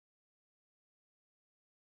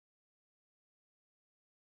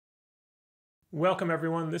Welcome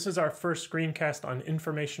everyone. This is our first screencast on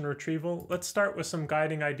information retrieval. Let's start with some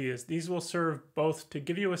guiding ideas. These will serve both to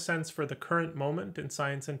give you a sense for the current moment in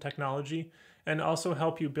science and technology, and also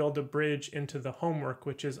help you build a bridge into the homework,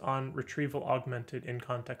 which is on retrieval-augmented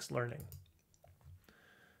in-context learning.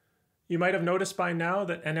 You might have noticed by now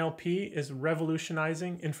that NLP is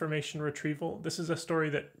revolutionizing information retrieval. This is a story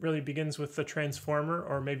that really begins with the transformer,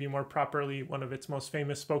 or maybe more properly, one of its most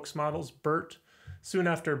famous spokesmodels, BERT. Soon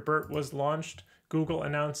after BERT was launched, Google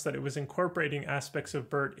announced that it was incorporating aspects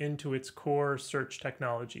of BERT into its core search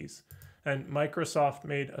technologies. And Microsoft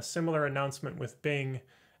made a similar announcement with Bing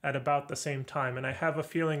at about the same time. And I have a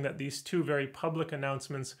feeling that these two very public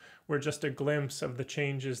announcements were just a glimpse of the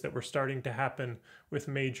changes that were starting to happen with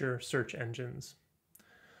major search engines.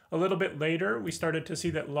 A little bit later, we started to see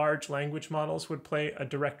that large language models would play a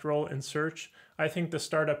direct role in search. I think the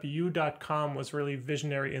startup U.com was really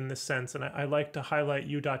visionary in this sense, and I like to highlight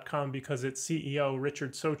U.com because its CEO,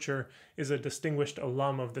 Richard Socher, is a distinguished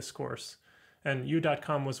alum of this course. And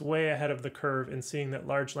U.com was way ahead of the curve in seeing that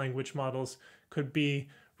large language models could be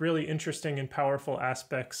really interesting and powerful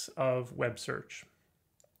aspects of web search.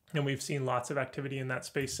 And we've seen lots of activity in that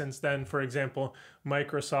space since then. For example,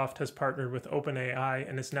 Microsoft has partnered with OpenAI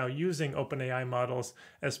and is now using OpenAI models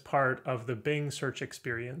as part of the Bing search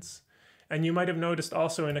experience. And you might have noticed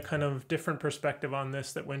also in a kind of different perspective on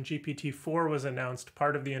this that when GPT-4 was announced,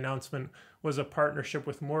 part of the announcement was a partnership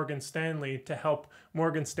with Morgan Stanley to help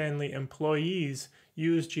Morgan Stanley employees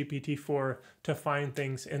use GPT-4 to find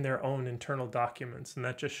things in their own internal documents. And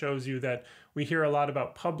that just shows you that we hear a lot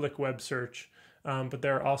about public web search, but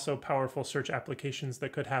there are also powerful search applications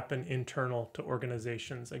that could happen internal to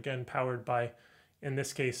organizations, again, powered by, in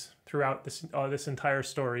this case, throughout this entire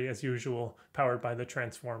story, as usual, powered by the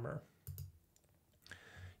transformer.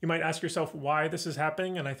 You might ask yourself why this is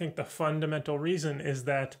happening, and I think the fundamental reason is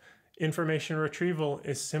that information retrieval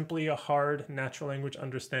is simply a hard natural language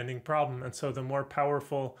understanding problem, and so the more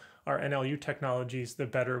powerful our NLU technologies, the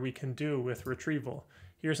better we can do with retrieval.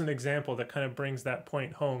 Here's an example that kind of brings that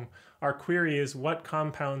point home. Our query is, what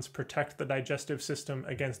compounds protect the digestive system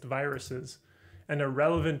against viruses? And a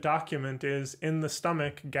relevant document is, in the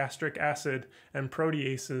stomach, gastric acid and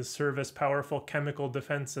proteases serve as powerful chemical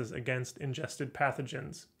defenses against ingested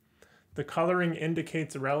pathogens. The coloring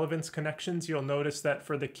indicates relevance connections. You'll notice that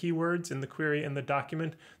for the keywords in the query in the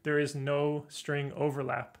document, there is no string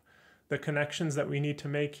overlap. The connections that we need to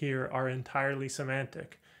make here are entirely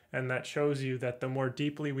semantic. And that shows you that the more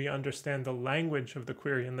deeply we understand the language of the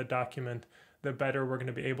query in the document, the better we're going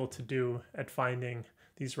to be able to do at finding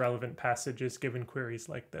these relevant passages given queries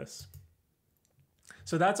like this.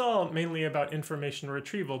 So that's all mainly about information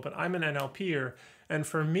retrieval, but I'm an NLPer, and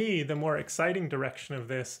for me, the more exciting direction of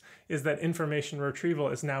this is that information retrieval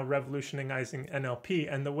is now revolutionizing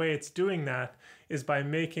NLP, and the way it's doing that is by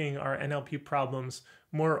making our NLP problems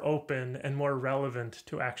more open and more relevant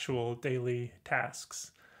to actual daily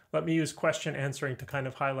tasks. Let me use question answering to kind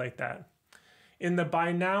of highlight that. In the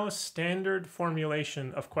by now standard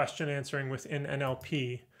formulation of question answering within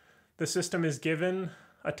NLP, the system is given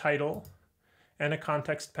a title and a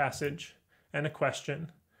context passage and a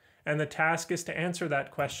question, and the task is to answer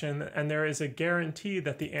that question, and there is a guarantee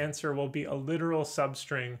that the answer will be a literal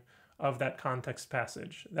substring of that context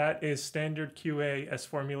passage. That is standard QA as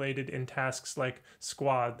formulated in tasks like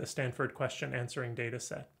SQUAD, the Stanford question answering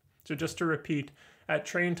dataset. So just to repeat, at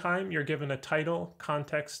train time, you're given a title,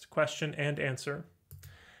 context, question, and answer.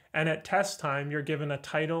 And at test time, you're given a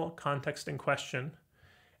title, context, and question.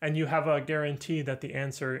 And you have a guarantee that the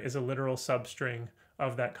answer is a literal substring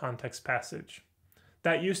of that context passage.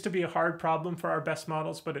 That used to be a hard problem for our best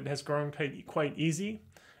models, but it has grown quite easy.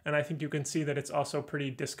 And I think you can see that it's also pretty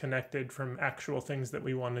disconnected from actual things that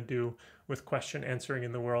we want to do with question answering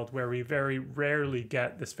in the world, where we very rarely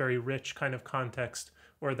get this very rich kind of context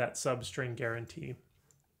or that substring guarantee.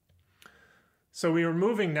 So we are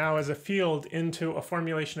moving now as a field into a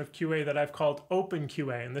formulation of QA that I've called open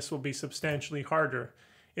QA, and this will be substantially harder.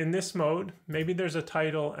 In this mode, maybe there's a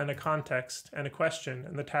title and a context and a question,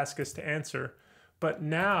 and the task is to answer. But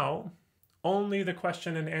now, only the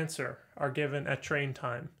question and answer are given at train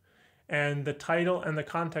time. And the title and the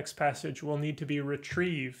context passage will need to be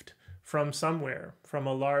retrieved from somewhere, from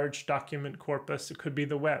a large document corpus. It could be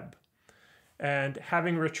the web. And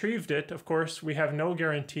having retrieved it, of course, we have no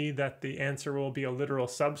guarantee that the answer will be a literal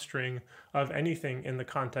substring of anything in the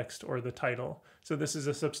context or the title. So this is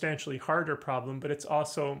a substantially harder problem, but it's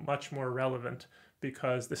also much more relevant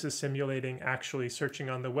because this is simulating actually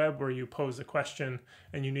searching on the web where you pose a question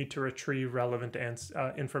and you need to retrieve relevant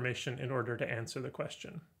information in order to answer the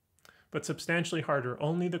question. But substantially harder,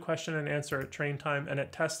 only the question and answer at train time, and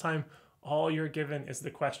at test time, All you're given is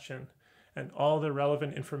the question, and all the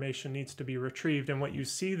relevant information needs to be retrieved. And what you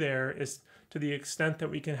see there is, to the extent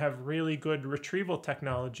that we can have really good retrieval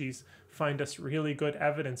technologies find us really good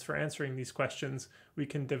evidence for answering these questions, we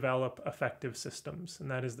can develop effective systems.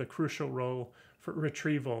 And that is the crucial role for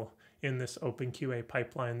retrieval in this OpenQA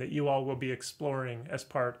pipeline that you all will be exploring as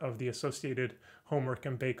part of the associated homework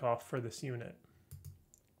and bake-off for this unit.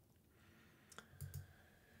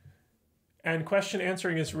 And question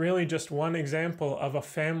answering is really just one example of a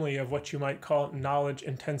family of what you might call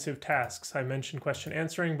knowledge-intensive tasks. I mentioned question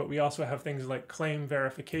answering, but we also have things like claim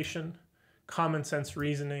verification, common sense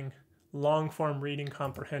reasoning, long-form reading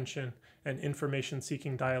comprehension, and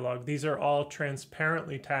information-seeking dialogue. These are all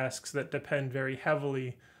transparently tasks that depend very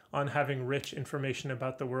heavily on having rich information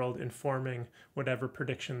about the world informing whatever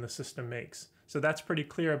prediction the system makes. So that's pretty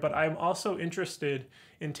clear, but I'm also interested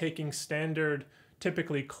in taking standard,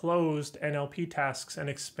 typically closed NLP tasks and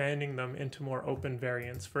expanding them into more open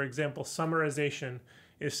variants. For example, summarization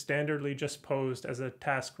is standardly just posed as a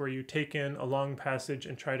task where you take in a long passage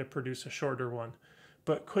and try to produce a shorter one.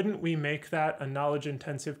 But couldn't we make that a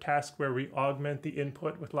knowledge-intensive task where we augment the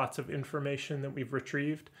input with lots of information that we've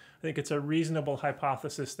retrieved? I think it's a reasonable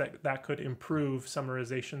hypothesis that that could improve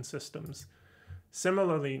summarization systems.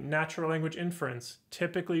 Similarly, natural language inference,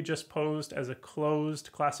 typically just posed as a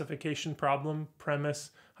closed classification problem, premise,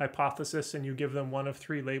 hypothesis, and you give them one of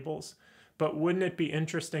three labels. But wouldn't it be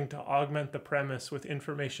interesting to augment the premise with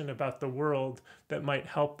information about the world that might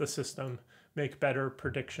help the system make better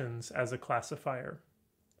predictions as a classifier?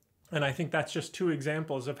 And I think that's just two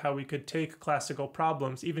examples of how we could take classical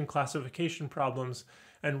problems, even classification problems,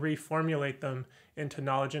 and reformulate them into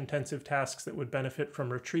knowledge-intensive tasks that would benefit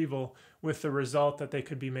from retrieval, with the result that they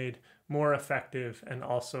could be made more effective and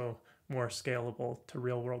also more scalable to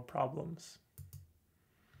real-world problems.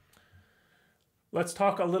 Let's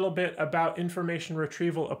talk a little bit about information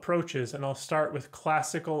retrieval approaches, and I'll start with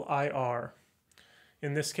classical IR.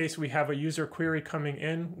 In this case, we have a user query coming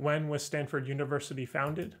in: when was Stanford University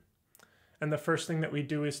founded? And the first thing that we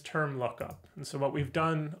do is term lookup. And so what we've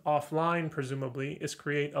done offline, presumably, is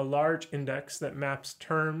create a large index that maps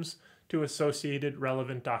terms to associated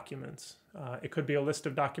relevant documents. It could be a list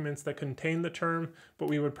of documents that contain the term, but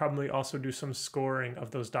we would probably also do some scoring of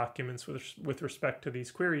those documents with respect to these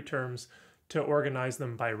query terms to organize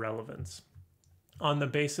them by relevance. On the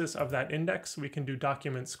basis of that index, we can do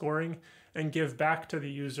document scoring and give back to the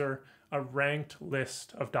user a ranked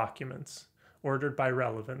list of documents ordered by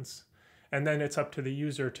relevance. And then it's up to the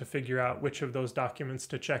user to figure out which of those documents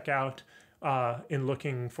to check out in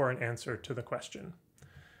looking for an answer to the question.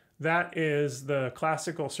 That is the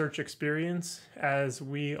classical search experience as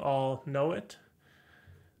we all know it.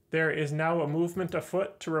 There is now a movement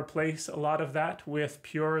afoot to replace a lot of that with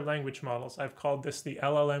pure language models. I've called this the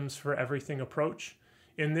LLMs for everything approach.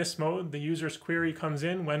 In this mode, the user's query comes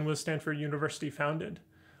in: when was Stanford University founded?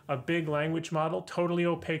 A big language model, totally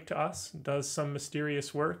opaque to us, does some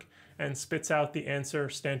mysterious work, and spits out the answer: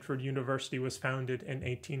 Stanford University was founded in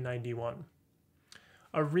 1891.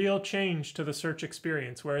 A real change to the search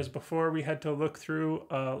experience, whereas before we had to look through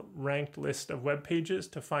a ranked list of web pages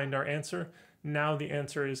to find our answer, now the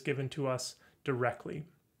answer is given to us directly.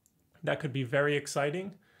 That could be very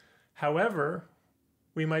exciting. However,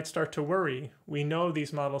 we might start to worry. We know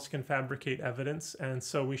these models can fabricate evidence, and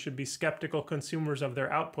so we should be skeptical consumers of their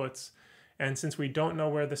outputs. And since we don't know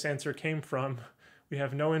where this answer came from, we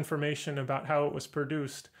have no information about how it was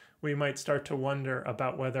produced, we might start to wonder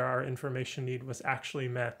about whether our information need was actually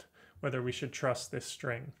met, whether we should trust this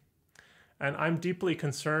string. And I'm deeply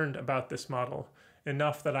concerned about this model,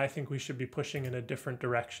 enough that I think we should be pushing in a different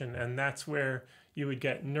direction. And that's where you would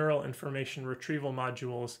get neural information retrieval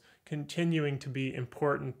modules continuing to be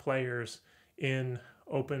important players in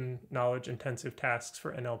open knowledge-intensive tasks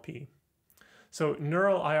for NLP. So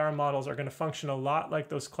neural IR models are going to function a lot like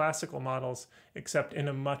those classical models, except in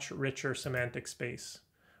a much richer semantic space.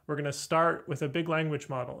 We're going to start with a big language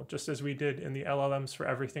model, just as we did in the LLMs for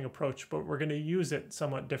everything approach, but we're going to use it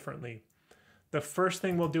somewhat differently. The first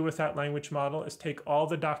thing we'll do with that language model is take all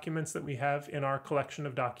the documents that we have in our collection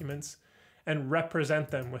of documents and represent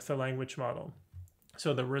them with the language model.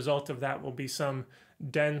 So the result of that will be some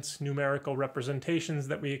dense numerical representations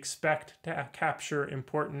that we expect to capture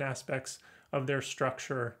important aspects of their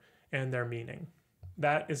structure and their meaning.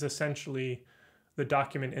 That is essentially the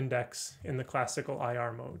document index in the classical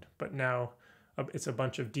IR mode, but now it's a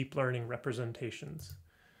bunch of deep learning representations.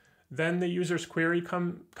 Then the user's query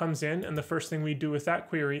comes in, and the first thing we do with that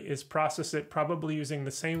query is process it, probably using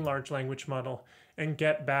the same large language model, and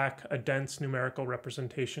get back a dense numerical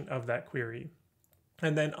representation of that query.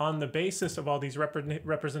 And then on the basis of all these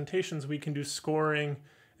representations, we can do scoring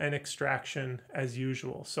and extraction as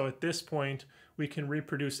usual. So at this point, we can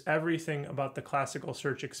reproduce everything about the classical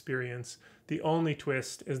search experience. The only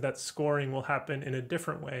twist is that scoring will happen in a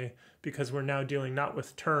different way because we're now dealing not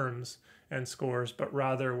with terms and scores, but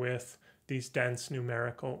rather with these dense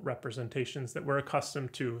numerical representations that we're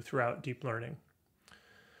accustomed to throughout deep learning.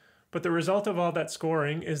 But the result of all that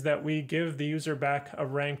scoring is that we give the user back a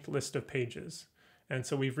ranked list of pages. And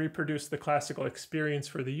so we've reproduced the classical experience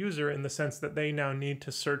for the user in the sense that they now need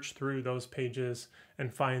to search through those pages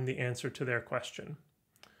and find the answer to their question.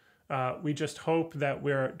 We just hope that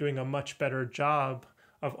we're doing a much better job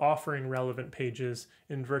of offering relevant pages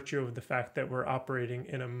in virtue of the fact that we're operating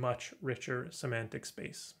in a much richer semantic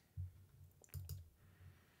space.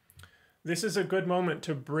 This is a good moment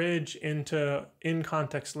to bridge into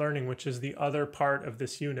in-context learning, which is the other part of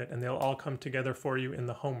this unit, and they'll all come together for you in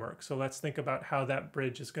the homework. So let's think about how that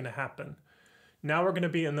bridge is going to happen. Now we're going to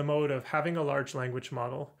be in the mode of having a large language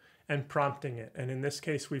model and prompting it. And in this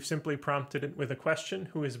case, we've simply prompted it with a question,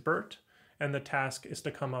 who is Bert? And the task is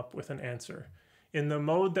to come up with an answer. In the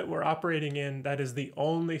mode that we're operating in, that is the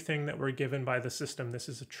only thing that we're given by the system. This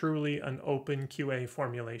is truly an open QA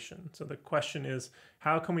formulation. So the question is,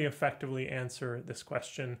 how can we effectively answer this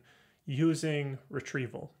question using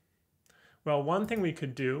retrieval? Well, one thing we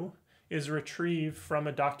could do is retrieve from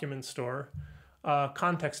a document store a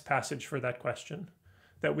context passage for that question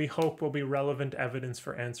that we hope will be relevant evidence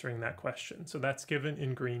for answering that question. So that's given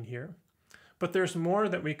in green here. But there's more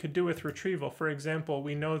that we could do with retrieval. For example,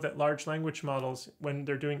 we know that large language models, when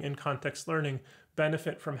they're doing in-context learning,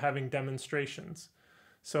 benefit from having demonstrations.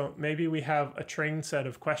 So maybe we have a trained set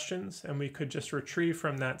of questions, and we could just retrieve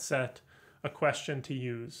from that set a question to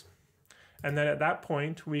use. And then at that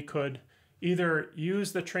point, we could either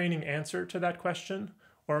use the training answer to that question,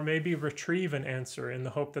 or maybe retrieve an answer in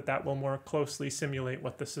the hope that that will more closely simulate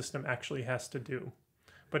what the system actually has to do.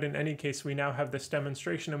 But in any case, we now have this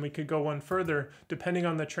demonstration, and we could go one further. Depending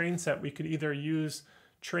on the train set, we could either use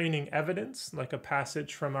training evidence, like a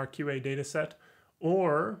passage from our QA dataset,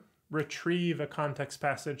 or retrieve a context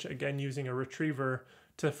passage, again using a retriever,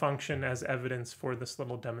 to function as evidence for this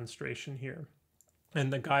little demonstration here.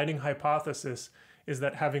 And the guiding hypothesis is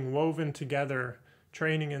that having woven together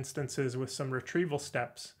training instances with some retrieval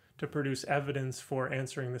steps to produce evidence for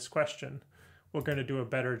answering this question, we're going to do a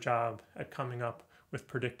better job at coming up with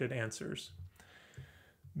predicted answers.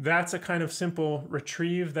 That's a kind of simple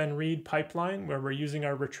retrieve then read pipeline where we're using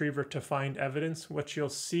our retriever to find evidence. What you'll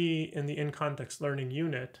see in the in-context learning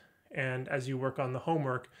unit, and as you work on the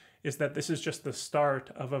homework, is that this is just the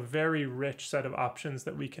start of a very rich set of options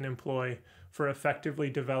that we can employ for effectively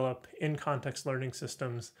develop in-context learning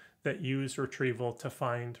systems that use retrieval to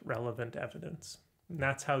find relevant evidence. And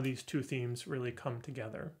that's how these two themes really come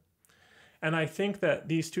together. And I think that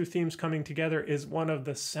these two themes coming together is one of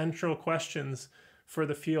the central questions for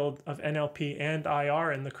the field of NLP and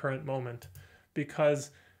IR in the current moment, because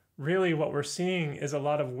really what we're seeing is a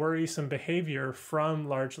lot of worrisome behavior from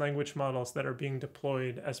large language models that are being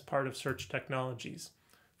deployed as part of search technologies.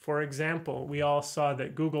 For example, we all saw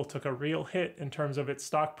that Google took a real hit in terms of its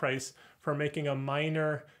stock price for making a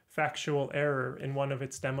minor factual error in one of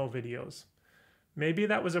its demo videos. Maybe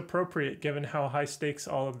that was appropriate given how high stakes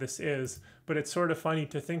all of this is, but it's sort of funny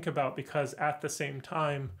to think about because at the same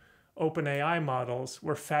time, OpenAI models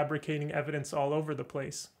were fabricating evidence all over the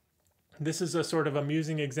place. This is a sort of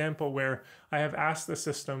amusing example where I have asked the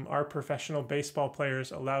system, are professional baseball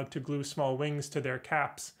players allowed to glue small wings to their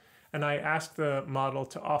caps? And I asked the model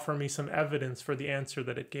to offer me some evidence for the answer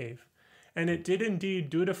that it gave. And it did indeed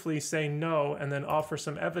dutifully say no and then offer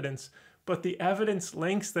some evidence, but the evidence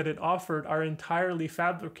links that it offered are entirely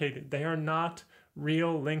fabricated. They are not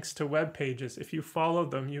real links to web pages. If you follow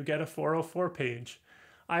them, you get a 404 page.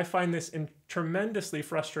 I find this tremendously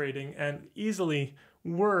frustrating and easily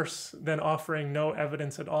worse than offering no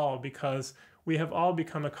evidence at all, because we have all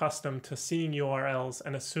become accustomed to seeing URLs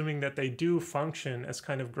and assuming that they do function as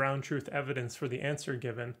kind of ground truth evidence for the answer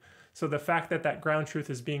given. So the fact that that ground truth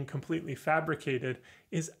is being completely fabricated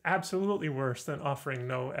is absolutely worse than offering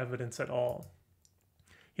no evidence at all.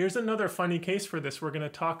 Here's another funny case for this. We're going to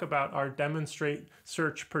talk about our demonstrate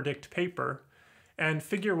search predict paper. And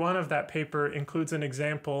figure 1 of that paper includes an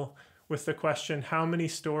example with the question, how many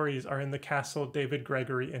stories are in the castle David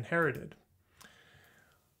Gregory inherited?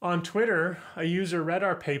 On Twitter, a user read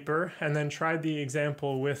our paper and then tried the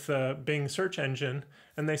example with the Bing search engine,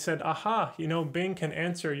 and they said, aha, Bing can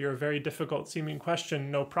answer your very difficult seeming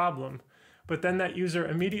question, no problem. But then that user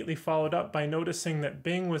immediately followed up by noticing that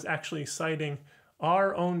Bing was actually citing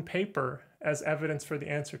our own paper as evidence for the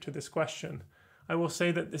answer to this question. I will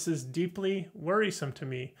say that this is deeply worrisome to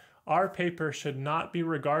me. Our paper should not be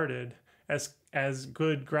regarded as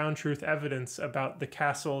good ground truth evidence about the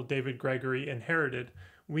castle David Gregory inherited.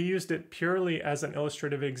 We used it purely as an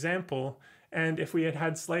illustrative example, and if we had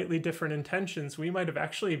had slightly different intentions, we might have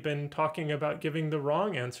actually been talking about giving the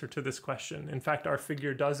wrong answer to this question. In fact, our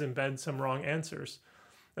figure does embed some wrong answers.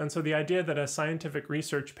 And so the idea that a scientific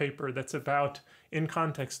research paper that's about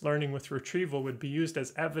in-context learning with retrieval would be used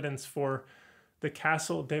as evidence for the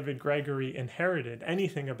castle David Gregory inherited,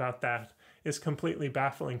 anything about that, is completely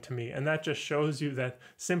baffling to me. And that just shows you that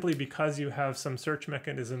simply because you have some search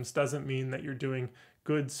mechanisms doesn't mean that you're doing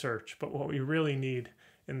good search. But what we really need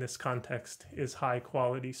in this context is high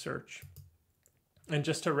quality search. And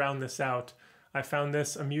just to round this out, I found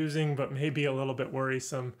this amusing, but maybe a little bit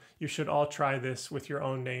worrisome. You should all try this with your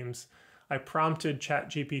own names. I prompted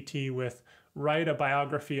ChatGPT with, write a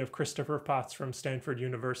biography of Christopher Potts from Stanford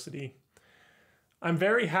University. I'm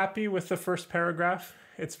very happy with the first paragraph.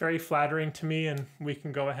 It's very flattering to me, and we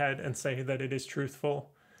can go ahead and say that it is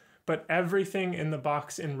truthful. But everything in the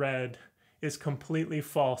box in red is completely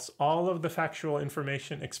false. All of the factual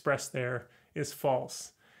information expressed there is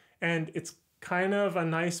false. And it's kind of a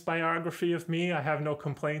nice biography of me. I have no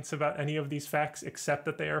complaints about any of these facts except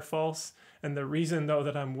that they are false. And the reason, though,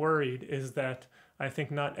 that I'm worried is that I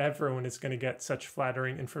think not everyone is going to get such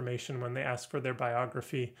flattering information when they ask for their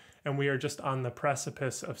biography. And we are just on the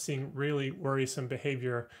precipice of seeing really worrisome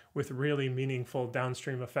behavior with really meaningful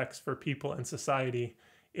downstream effects for people and society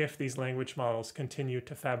if these language models continue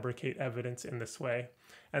to fabricate evidence in this way.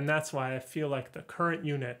 And that's why I feel like the current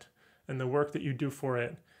unit and the work that you do for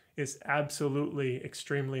it is absolutely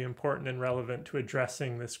extremely important and relevant to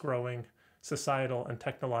addressing this growing societal and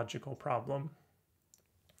technological problem.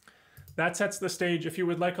 That sets the stage. If you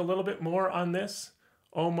would like a little bit more on this,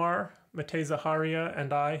 Omar, Matej Zaharia,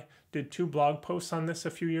 and I did 2 blog posts on this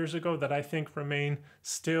a few years ago that I think remain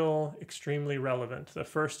still extremely relevant. The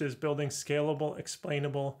first is building scalable,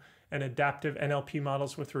 explainable, and adaptive NLP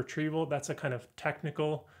models with retrieval. That's a kind of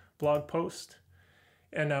technical blog post.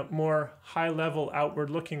 And a more high-level,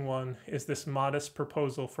 outward-looking one is this modest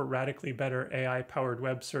proposal for radically better AI-powered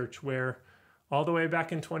web search, where all the way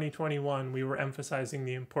back in 2021, we were emphasizing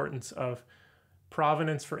the importance of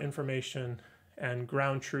provenance for information and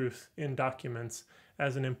ground truth in documents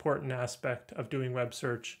as an important aspect of doing web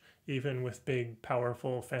search, even with big,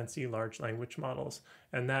 powerful, fancy, large language models.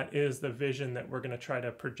 And that is the vision that we're going to try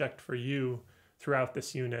to project for you throughout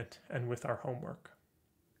this unit and with our homework.